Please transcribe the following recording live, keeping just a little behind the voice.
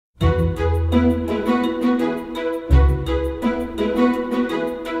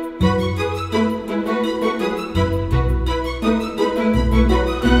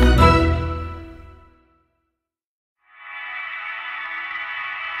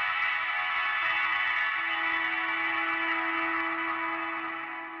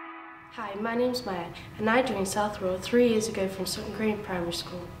Hi, my name's Maya and I joined South Wirral 3 years ago from Sutton Green Primary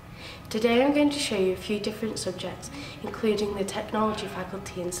School. Today I'm going to show you a few different subjects, including the technology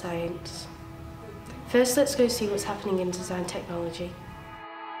faculty and science. First, let's go see what's happening in design technology.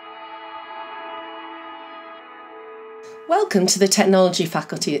 Welcome to the technology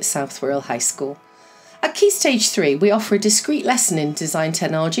faculty at South Wirral High School. At Key Stage 3, we offer a discrete lesson in design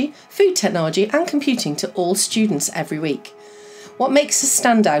technology, food technology and computing to all students every week. What makes us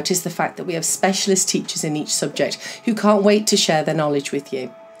stand out is the fact that we have specialist teachers in each subject who can't wait to share their knowledge with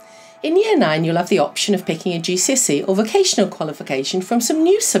you. In Year 9, you'll have the option of picking a GCSE or vocational qualification from some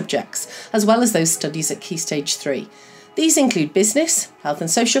new subjects, as well as those studies at Key Stage 3. These include business, health and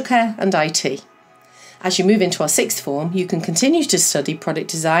social care and IT. As you move into our 6th form, you can continue to study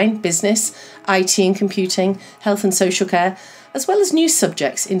product design, business, IT and computing, health and social care, as well as new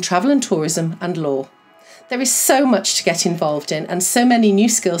subjects in travel and tourism and law. There is so much to get involved in and so many new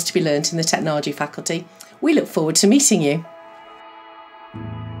skills to be learnt in the technology faculty. We look forward to meeting you.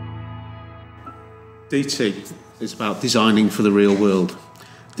 DT is about designing for the real world,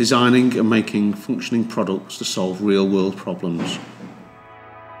 designing and making functioning products to solve real world problems.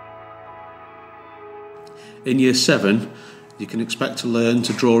 In Year 7, you can expect to learn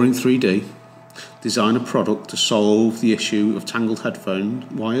to draw in 3D, design a product to solve the issue of tangled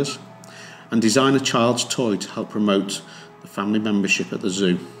headphone wires, and design a child's toy to help promote the family membership at the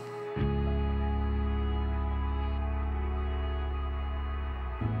zoo.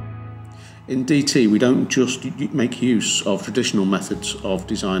 In DT, we don't just make use of traditional methods of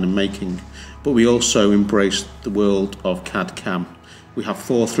design and making, but we also embrace the world of CAD/CAM. We have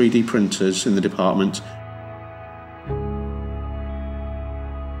 4 3D printers in the department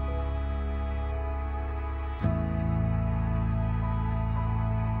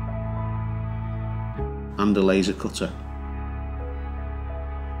and a laser cutter.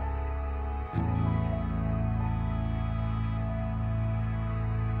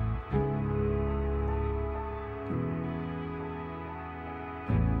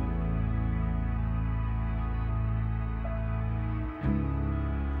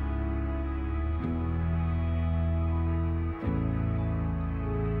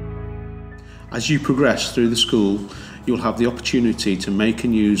 As you progress through the school, you'll have the opportunity to make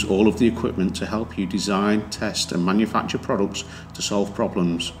and use all of the equipment to help you design, test and manufacture products to solve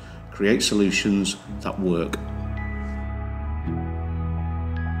problems, create solutions that work.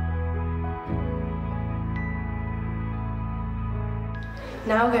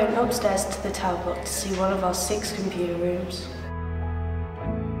 Now we're going upstairs to the tower block to see one of our 6 computer rooms.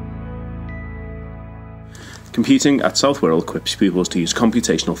 Computing at South Wirral equips pupils to use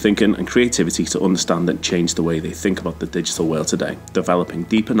computational thinking and creativity to understand and change the way they think about the digital world today, developing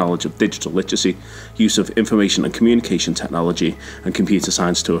deeper knowledge of digital literacy, use of information and communication technology and computer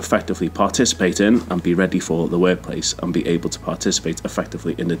science to effectively participate in and be ready for the workplace and be able to participate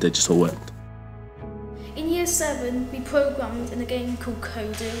effectively in the digital world. In Year 7, we programmed in a game called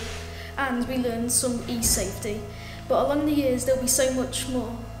Coding and we learned some e-safety, but along the years there'll be so much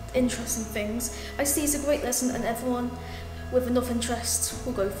more interesting things. I see it's a great lesson and everyone with enough interest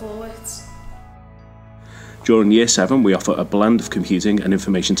will go forwards. During Year 7 we offer a blend of computing and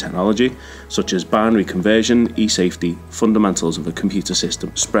information technology such as binary conversion, e-safety, fundamentals of a computer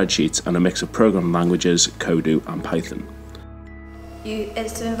system, spreadsheets and a mix of programming languages, Kodu and Python.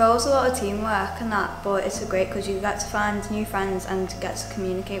 It involves a lot of teamwork and that, but it's great because you get to find new friends and get to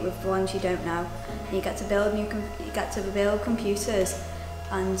communicate with the ones you don't know. And you get to build computers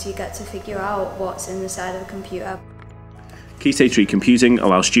and you get to figure out what's in the side of a computer. Key Stage 3 computing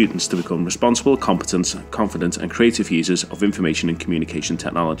allows students to become responsible, competent, confident and creative users of information and communication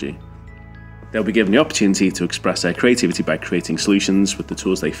technology. They'll be given the opportunity to express their creativity by creating solutions with the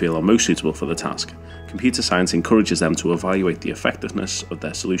tools they feel are most suitable for the task. Computer science encourages them to evaluate the effectiveness of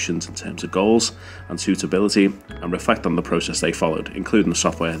their solutions in terms of goals and suitability and reflect on the process they followed, including the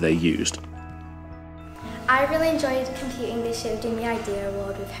software they used. I really enjoyed computing this year doing the Idea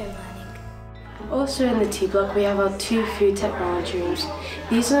Award with home learning. Also in the T block we have our 2 food technology rooms.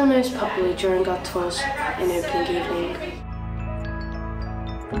 These are the most popular during our tours in opening evening.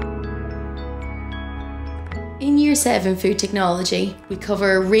 In Year 7 Food Technology, we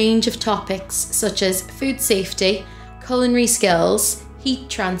cover a range of topics such as food safety, culinary skills, heat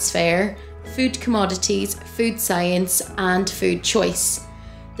transfer, food commodities, food science and food choice.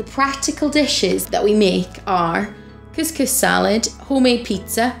 The practical dishes that we make are couscous salad, homemade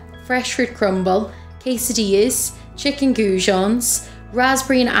pizza, fresh fruit crumble, quesadillas, chicken goujons,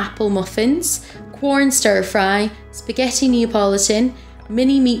 raspberry and apple muffins, corn stir fry, spaghetti Neapolitan,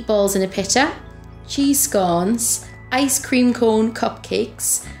 mini meatballs in a pita, cheese scones, ice cream cone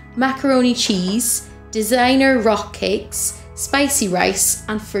cupcakes, macaroni cheese, designer rock cakes, spicy rice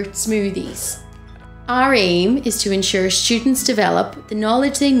and fruit smoothies. Our aim is to ensure students develop the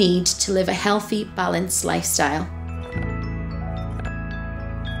knowledge they need to live a healthy, balanced lifestyle.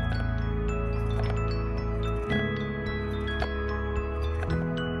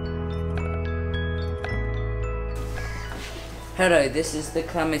 Hello, this is the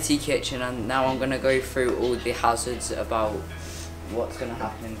Calamity Kitchen, and now I'm going to go through all the hazards about what's going to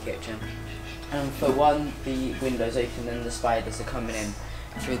happen in the kitchen. For one, the window's open and the spiders are coming in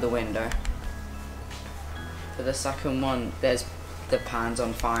through the window. For the second one, there's the pans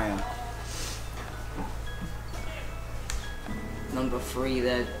on fire. Number 3,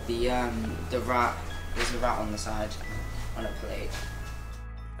 the rat. There's a rat on the side on a plate.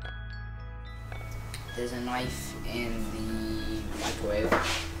 There's a knife in the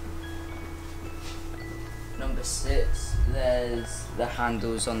microwave. Number 6, there's the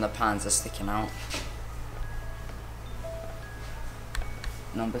handles on the pans are sticking out.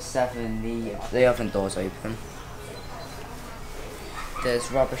 Number 7, the oven door's open.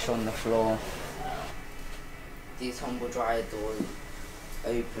 There's rubbish on the floor. The tumble dryer door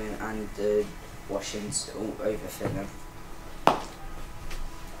open and the washing's all overfilling.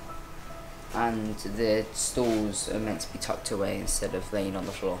 And the stools are meant to be tucked away instead of laying on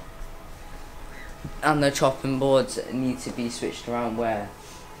the floor. And the chopping boards need to be switched around where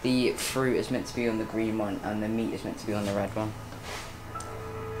the fruit is meant to be on the green one and the meat is meant to be on the red one.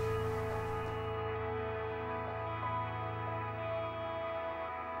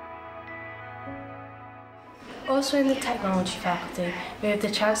 Also in the technology faculty, we have the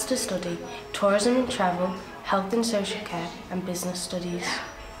chance to study tourism and travel, health and social care and business studies.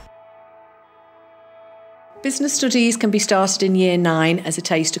 Business Studies can be started in Year 9 as a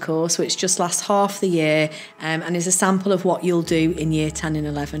taster course, which just lasts half the year and is a sample of what you'll do in Year 10 and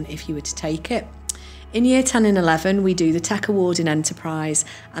 11 if you were to take it. In Year 10 and 11, we do the Tech Award in Enterprise,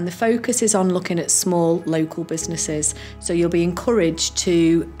 and the focus is on looking at small local businesses. So you'll be encouraged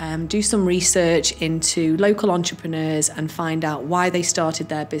to do some research into local entrepreneurs and find out why they started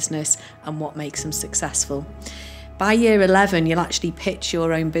their business and what makes them successful. By Year 11, you'll actually pitch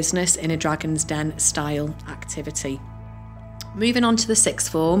your own business in a Dragon's Den style activity. Moving on to the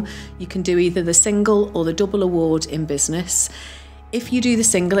sixth form, you can do either the single or the double award in business. If you do the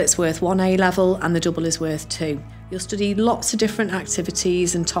single, it's worth 1 A level and the double is worth 2. You'll study lots of different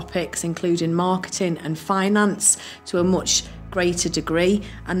activities and topics, including marketing and finance to a much greater degree,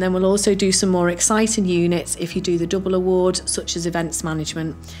 and then we'll also do some more exciting units if you do the double award, such as events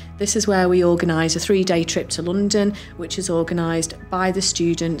management. This is where we organise a 3-day trip to London, which is organised by the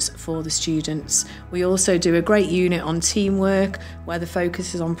students for the students. We also do a great unit on teamwork, where the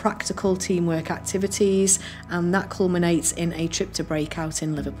focus is on practical teamwork activities, and that culminates in a trip to Breakout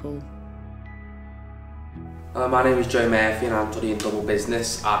in Liverpool. My name is Joe Murphy and I'm studying double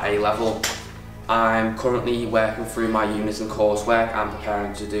business at A level. I'm currently working through my units and coursework. I'm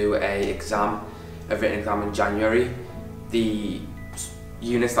preparing to do a written exam in January. The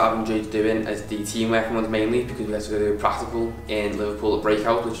units that I've enjoyed doing is the teamwork ones mainly, because we have to go do a practical in Liverpool at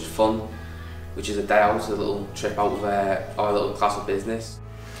Breakout, which is fun, which is a day out, a little trip out with our little class of business.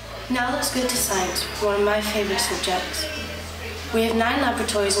 Now let's go to science, one of my favourite subjects. We have 9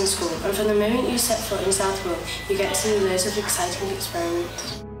 laboratories in school, and from the moment you set foot in South Wirral, you get to do loads of exciting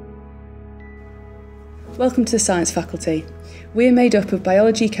experiments. Welcome to the Science Faculty. We are made up of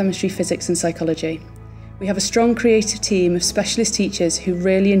biology, chemistry, physics and psychology. We have a strong creative team of specialist teachers who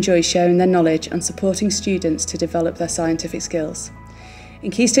really enjoy sharing their knowledge and supporting students to develop their scientific skills.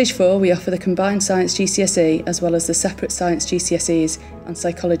 In Key Stage 4 we offer the combined Science GCSE as well as the separate Science GCSEs and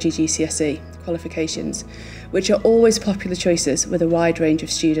Psychology GCSE qualifications, which are always popular choices with a wide range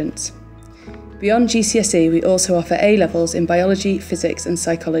of students. Beyond GCSE, we also offer A-levels in biology, physics and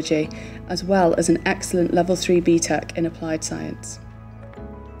psychology, as well as an excellent Level 3 BTEC in applied science.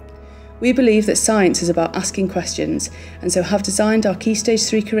 We believe that science is about asking questions, and so have designed our Key Stage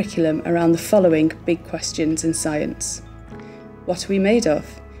 3 curriculum around the following big questions in science. What are we made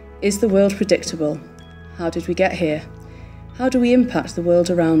of? Is the world predictable? How did we get here? How do we impact the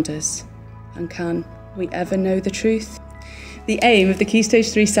world around us? And can we ever know the truth? The aim of the Key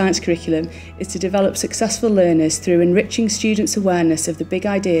Stage 3 science curriculum is to develop successful learners through enriching students' awareness of the big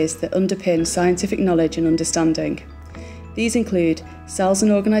ideas that underpin scientific knowledge and understanding. These include cells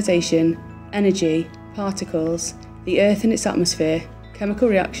and organisation, energy, particles, the Earth and its atmosphere, chemical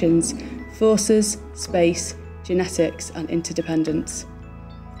reactions, forces, space, genetics and interdependence.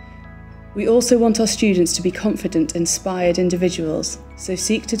 We also want our students to be confident, inspired individuals, so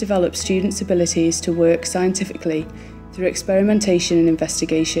seek to develop students' abilities to work scientifically, through experimentation and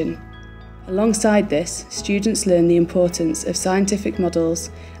investigation. Alongside this, students learn the importance of scientific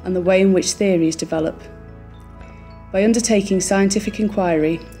models and the way in which theories develop. By undertaking scientific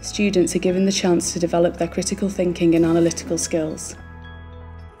inquiry, students are given the chance to develop their critical thinking and analytical skills.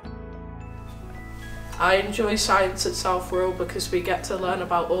 I enjoy science at South Wirral because we get to learn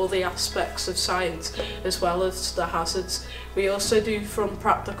about all the aspects of science as well as the hazards. We also do fun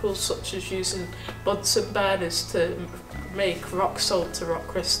practicals such as using Bunsen burners to make rock salt to rock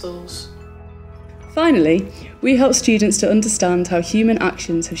crystals. Finally, we help students to understand how human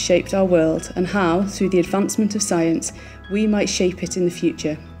actions have shaped our world and how, through the advancement of science, we might shape it in the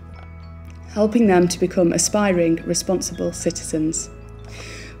future, helping them to become aspiring, responsible citizens.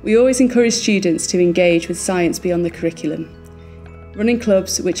 We always encourage students to engage with science beyond the curriculum, running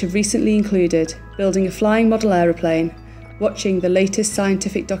clubs which have recently included building a flying model aeroplane, watching the latest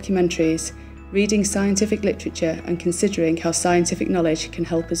scientific documentaries, reading scientific literature and considering how scientific knowledge can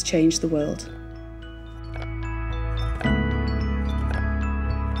help us change the world.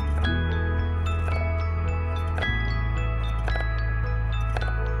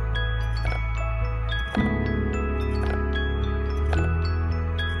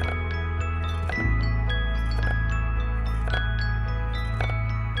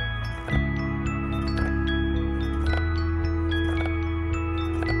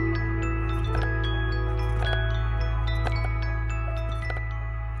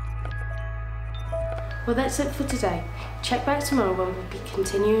 Well, that's it for today. Check back tomorrow when we'll be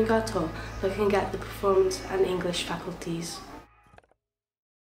continuing our tour looking at the performance and English faculties.